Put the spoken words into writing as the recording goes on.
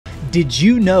Did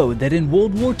you know that in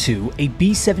World War II, a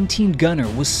B-17 gunner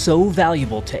was so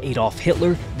valuable to Adolf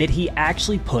Hitler that he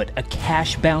actually put a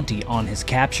cash bounty on his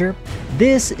capture?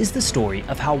 This is the story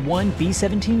of how one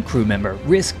B-17 crew member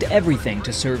risked everything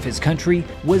to serve his country,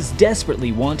 was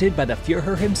desperately wanted by the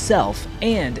Führer himself,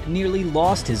 and nearly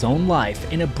lost his own life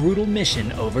in a brutal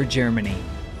mission over Germany.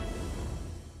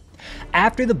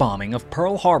 After the bombing of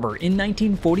Pearl Harbor in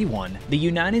 1941, the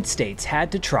United States had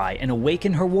to try and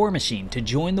awaken her war machine to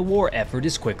join the war effort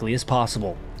as quickly as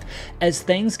possible. As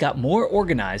things got more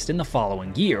organized in the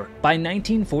following year, by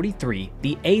 1943,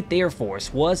 the 8th Air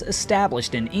Force was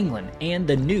established in England and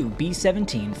the new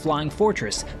B-17 Flying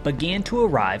Fortress began to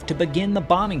arrive to begin the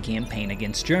bombing campaign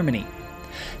against Germany.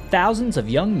 Thousands of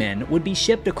young men would be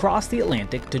shipped across the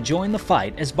Atlantic to join the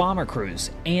fight as bomber crews,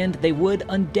 and they would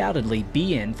undoubtedly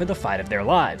be in for the fight of their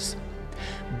lives.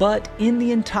 But in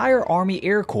the entire Army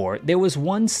Air Corps, there was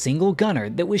one single gunner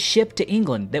that was shipped to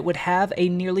England that would have a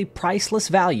nearly priceless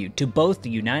value to both the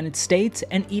United States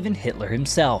and even Hitler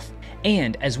himself.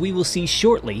 And as we will see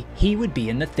shortly, he would be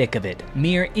in the thick of it,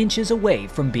 mere inches away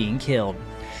from being killed.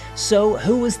 So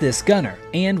who was this gunner,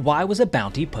 and why was a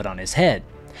bounty put on his head?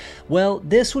 Well,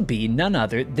 this would be none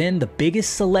other than the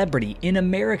biggest celebrity in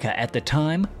America at the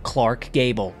time, Clark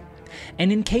Gable.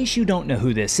 And in case you don't know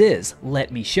who this is,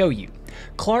 let me show you.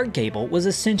 Clark Gable was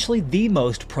essentially the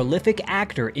most prolific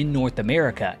actor in North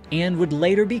America and would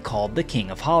later be called the King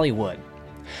of Hollywood.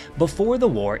 Before the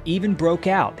war even broke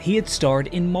out, he had starred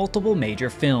in multiple major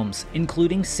films,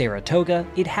 including Saratoga,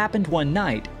 It Happened One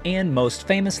Night, and most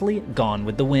famously, Gone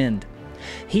with the Wind.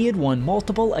 He had won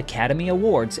multiple Academy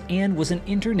Awards and was an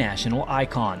international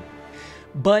icon.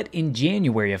 But in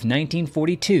January of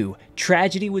 1942,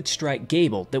 tragedy would strike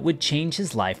Gable that would change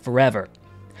his life forever.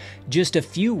 Just a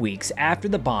few weeks after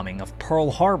the bombing of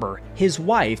Pearl Harbor, his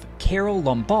wife, Carol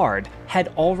Lombard, had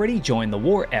already joined the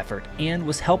war effort and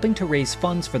was helping to raise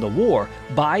funds for the war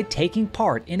by taking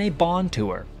part in a bond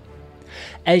tour.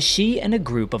 As she and a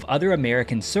group of other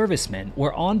American servicemen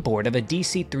were on board of a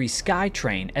DC-3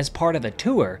 Skytrain as part of a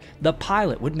tour, the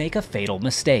pilot would make a fatal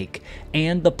mistake,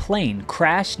 and the plane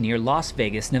crashed near Las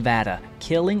Vegas, Nevada,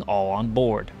 killing all on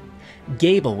board.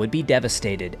 Gable would be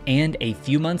devastated, and a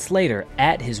few months later,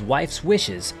 at his wife's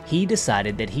wishes, he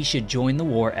decided that he should join the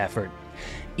war effort.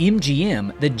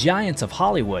 MGM, the giants of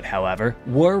Hollywood, however,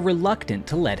 were reluctant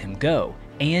to let him go,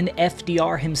 and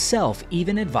FDR himself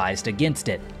even advised against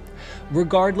it.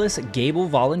 Regardless, Gable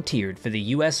volunteered for the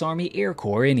U.S. Army Air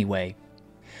Corps anyway.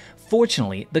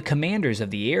 Fortunately, the commanders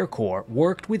of the Air Corps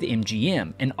worked with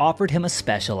MGM and offered him a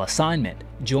special assignment,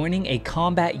 joining a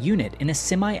combat unit in a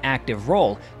semi-active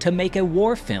role to make a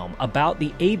war film about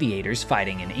the aviators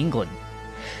fighting in England.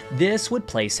 This would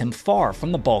place him far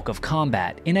from the bulk of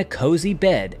combat, in a cozy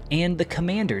bed, and the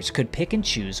commanders could pick and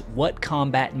choose what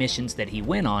combat missions that he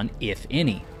went on, if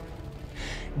any.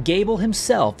 Gable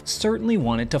himself certainly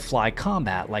wanted to fly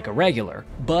combat like a regular,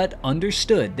 but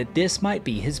understood that this might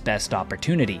be his best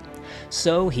opportunity.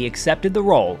 So he accepted the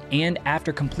role, and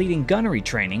after completing gunnery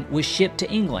training, was shipped to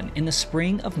England in the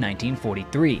spring of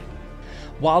 1943.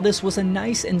 While this was a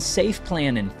nice and safe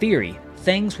plan in theory,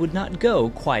 things would not go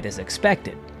quite as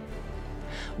expected.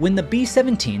 When the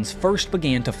B-17s first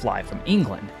began to fly from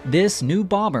England, this new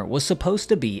bomber was supposed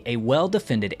to be a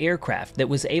well-defended aircraft that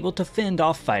was able to fend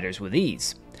off fighters with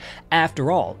ease.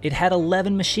 After all, it had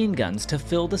 11 machine guns to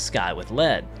fill the sky with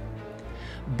lead.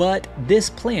 But this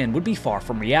plan would be far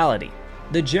from reality.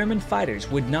 The German fighters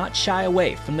would not shy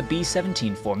away from the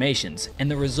B-17 formations,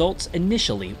 and the results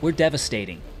initially were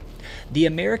devastating. The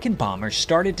American bombers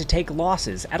started to take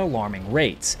losses at alarming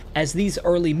rates, as these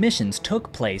early missions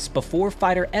took place before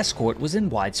fighter escort was in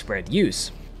widespread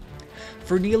use.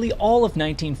 For nearly all of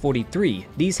 1943,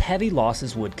 these heavy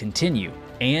losses would continue,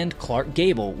 and Clark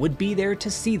Gable would be there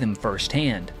to see them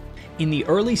firsthand. In the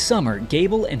early summer,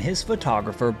 Gable and his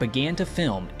photographer began to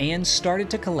film and started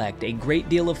to collect a great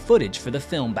deal of footage for the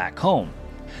film back home.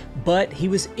 But he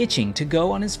was itching to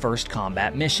go on his first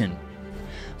combat mission.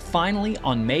 Finally,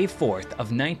 on May 4th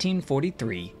of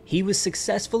 1943, he was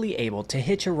successfully able to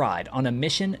hitch a ride on a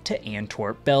mission to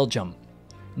Antwerp, Belgium.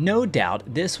 No doubt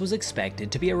this was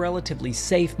expected to be a relatively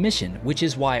safe mission, which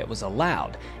is why it was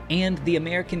allowed, and the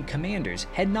American commanders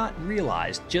had not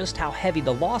realized just how heavy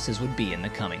the losses would be in the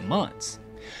coming months.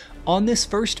 On this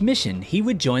first mission, he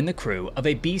would join the crew of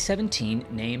a B-17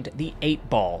 named the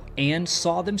 8-Ball and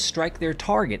saw them strike their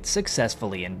target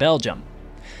successfully in Belgium.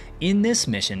 In this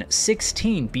mission,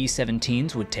 16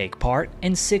 B-17s would take part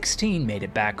and 16 made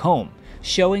it back home,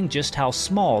 showing just how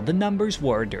small the numbers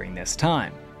were during this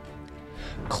time.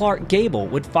 Clark Gable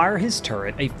would fire his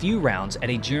turret a few rounds at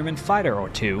a German fighter or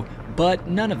two, but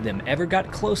none of them ever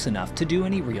got close enough to do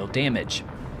any real damage.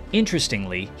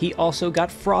 Interestingly, he also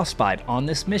got frostbite on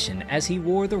this mission as he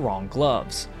wore the wrong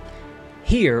gloves.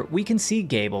 Here we can see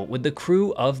Gable with the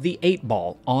crew of the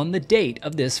 8-Ball on the date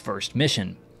of this first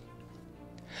mission.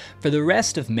 For the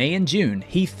rest of May and June,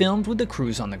 he filmed with the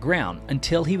crews on the ground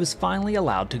until he was finally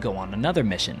allowed to go on another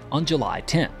mission on July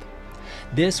 10th.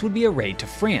 This would be a raid to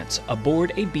France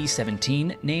aboard a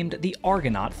B-17 named the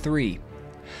Argonaut III.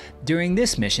 During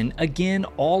this mission, again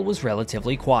all was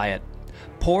relatively quiet.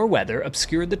 Poor weather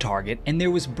obscured the target and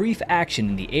there was brief action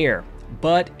in the air,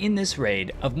 but in this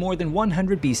raid, of more than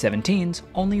 100 B-17s,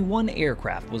 only one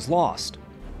aircraft was lost.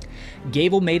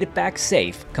 Gable made it back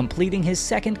safe, completing his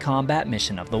second combat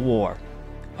mission of the war.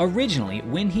 Originally,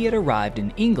 when he had arrived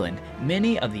in England,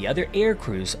 many of the other air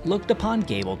crews looked upon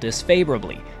Gable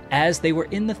disfavorably, as they were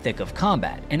in the thick of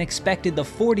combat and expected the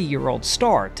 40-year-old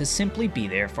star to simply be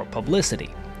there for publicity.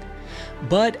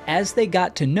 But as they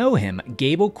got to know him,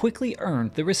 Gable quickly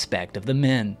earned the respect of the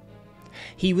men.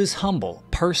 He was humble,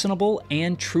 personable,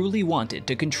 and truly wanted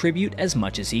to contribute as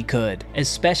much as he could,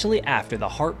 especially after the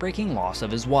heartbreaking loss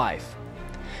of his wife.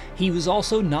 He was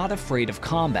also not afraid of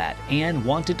combat and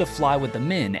wanted to fly with the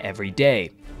men every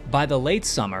day. By the late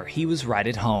summer, he was right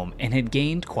at home and had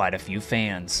gained quite a few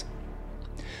fans.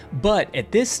 But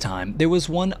at this time, there was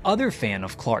one other fan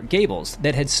of Clark Gable's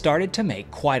that had started to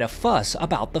make quite a fuss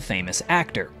about the famous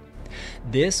actor.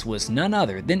 This was none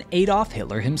other than Adolf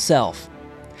Hitler himself.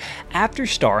 After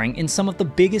starring in some of the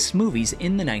biggest movies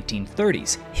in the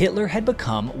 1930s, Hitler had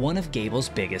become one of Gable's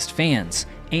biggest fans,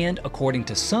 and according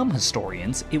to some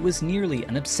historians, it was nearly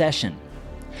an obsession.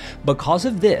 Because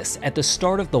of this, at the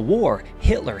start of the war,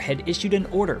 Hitler had issued an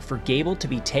order for Gable to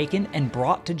be taken and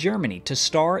brought to Germany to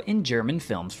star in German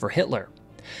films for Hitler.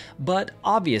 But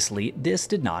obviously, this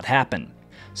did not happen.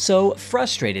 So,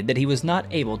 frustrated that he was not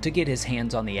able to get his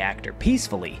hands on the actor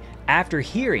peacefully, after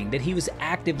hearing that he was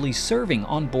actively serving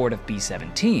on board of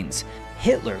B-17s,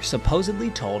 Hitler supposedly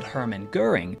told Hermann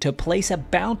Goering to place a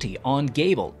bounty on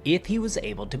Gable if he was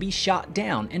able to be shot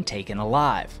down and taken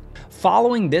alive.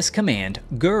 Following this command,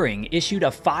 Goering issued a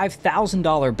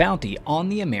 $5,000 bounty on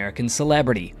the American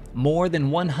celebrity, more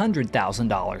than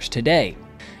 $100,000 today.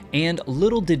 And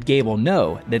little did Gable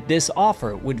know that this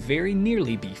offer would very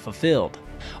nearly be fulfilled.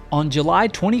 On July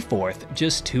 24th,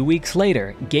 just 2 weeks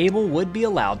later, Gable would be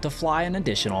allowed to fly an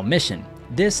additional mission,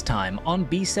 this time on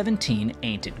B-17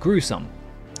 Ain't It Gruesome.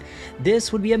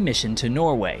 This would be a mission to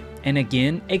Norway, and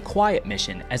again a quiet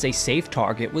mission as a safe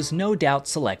target was no doubt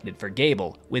selected for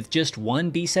Gable, with just one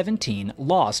B-17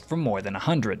 lost from more than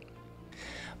 100.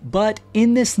 But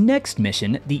in this next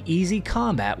mission, the easy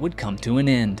combat would come to an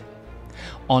end.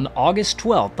 On August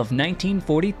 12th of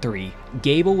 1943,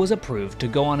 Gable was approved to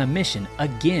go on a mission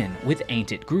again with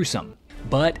Ain't It Gruesome,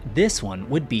 but this one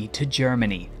would be to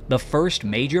Germany, the first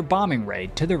major bombing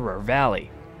raid to the Ruhr Valley.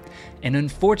 And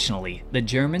unfortunately, the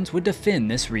Germans would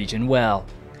defend this region well.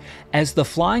 As the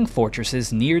flying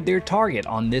fortresses neared their target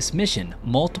on this mission,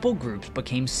 multiple groups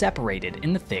became separated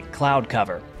in the thick cloud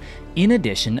cover. In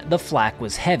addition, the flak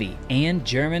was heavy and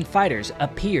German fighters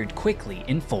appeared quickly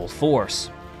in full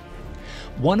force.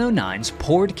 109s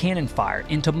poured cannon fire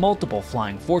into multiple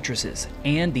flying fortresses,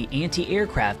 and the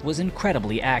anti-aircraft was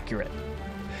incredibly accurate.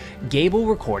 Gable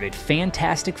recorded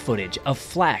fantastic footage of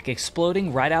flak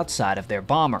exploding right outside of their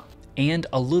bomber, and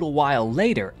a little while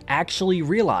later actually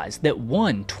realized that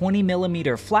one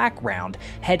 20mm flak round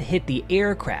had hit the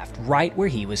aircraft right where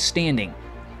he was standing.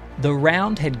 The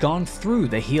round had gone through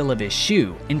the heel of his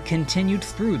shoe and continued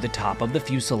through the top of the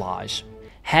fuselage.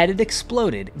 Had it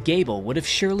exploded, Gable would have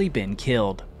surely been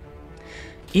killed.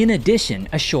 In addition,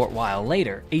 a short while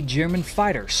later, a German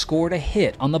fighter scored a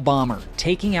hit on the bomber,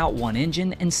 taking out one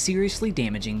engine and seriously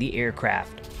damaging the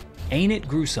aircraft. Ain't It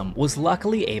Gruesome was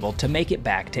luckily able to make it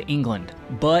back to England,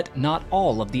 but not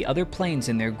all of the other planes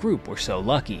in their group were so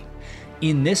lucky.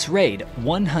 In this raid,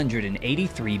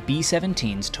 183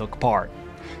 B-17s took part.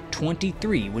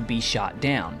 23 would be shot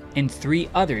down, and 3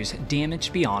 others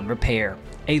damaged beyond repair,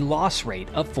 a loss rate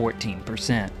of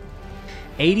 14%.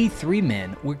 83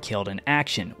 men were killed in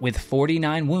action, with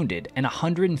 49 wounded and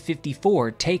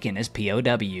 154 taken as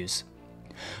POWs.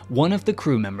 One of the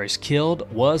crew members killed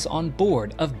was on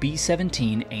board of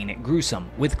B-17 Ain't It Gruesome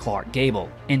with Clark Gable,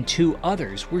 and 2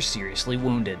 others were seriously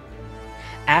wounded.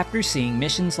 After seeing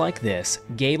missions like this,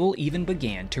 Gable even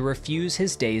began to refuse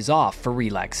his days off for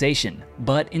relaxation,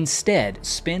 but instead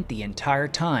spent the entire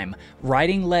time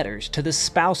writing letters to the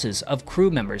spouses of crew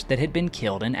members that had been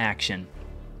killed in action.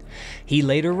 He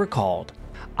later recalled,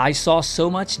 "I saw so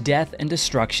much death and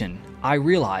destruction, I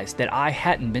realized that I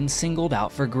hadn't been singled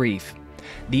out for grief.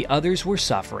 The others were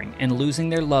suffering and losing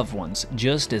their loved ones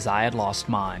just as I had lost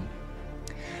mine.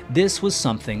 This was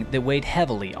something that weighed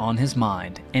heavily on his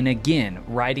mind, and again,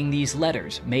 writing these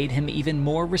letters made him even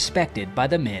more respected by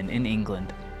the men in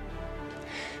England.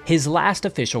 His last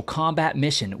official combat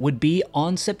mission would be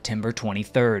on September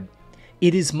 23rd.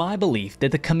 It is my belief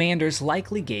that the commanders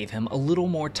likely gave him a little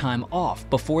more time off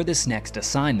before this next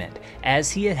assignment,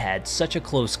 as he had had such a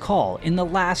close call in the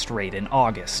last raid in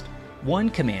August. One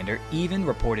commander even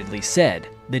reportedly said,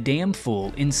 "The damn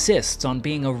fool insists on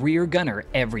being a rear gunner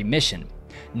every mission.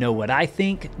 Know what I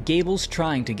think? Gable's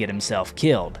trying to get himself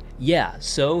killed. Yeah,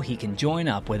 so he can join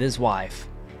up with his wife."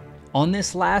 On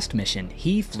this last mission,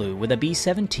 he flew with a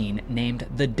B-17 named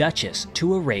the Duchess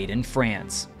to a raid in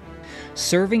France.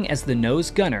 Serving as the nose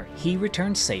gunner, he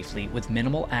returned safely with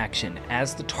minimal action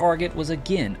as the target was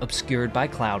again obscured by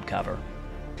cloud cover.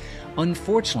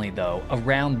 Unfortunately though,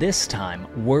 around this time,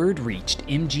 word reached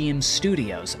MGM's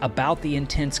studios about the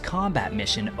intense combat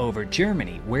mission over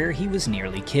Germany where he was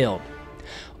nearly killed.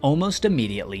 Almost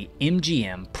immediately,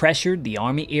 MGM pressured the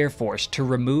Army Air Force to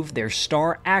remove their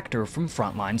star actor from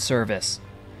frontline service.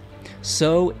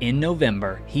 So, in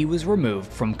November, he was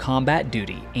removed from combat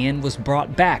duty and was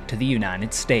brought back to the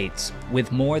United States,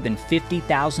 with more than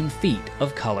 50,000 feet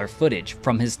of color footage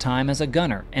from his time as a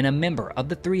gunner and a member of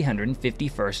the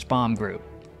 351st Bomb Group.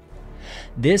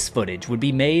 This footage would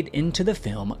be made into the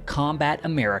film Combat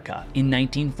America in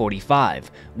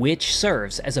 1945, which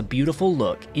serves as a beautiful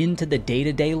look into the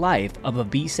day-to-day life of a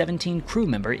B-17 crew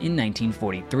member in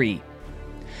 1943.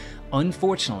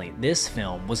 Unfortunately, this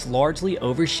film was largely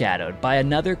overshadowed by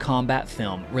another combat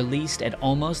film released at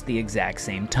almost the exact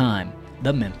same time,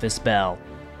 The Memphis Belle.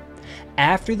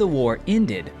 After the war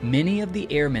ended, many of the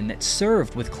airmen that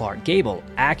served with Clark Gable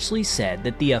actually said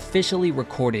that the officially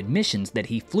recorded missions that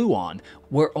he flew on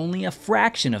were only a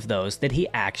fraction of those that he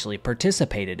actually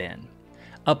participated in.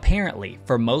 Apparently,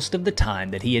 for most of the time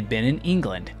that he had been in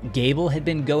England, Gable had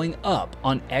been going up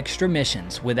on extra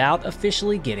missions without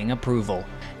officially getting approval,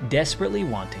 desperately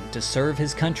wanting to serve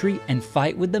his country and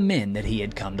fight with the men that he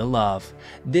had come to love.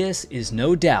 This is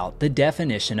no doubt the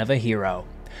definition of a hero,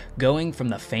 going from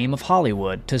the fame of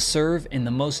Hollywood to serve in the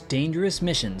most dangerous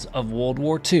missions of World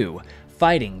War II,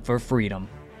 fighting for freedom.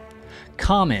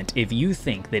 Comment if you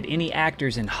think that any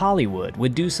actors in Hollywood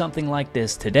would do something like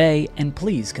this today, and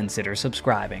please consider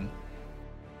subscribing.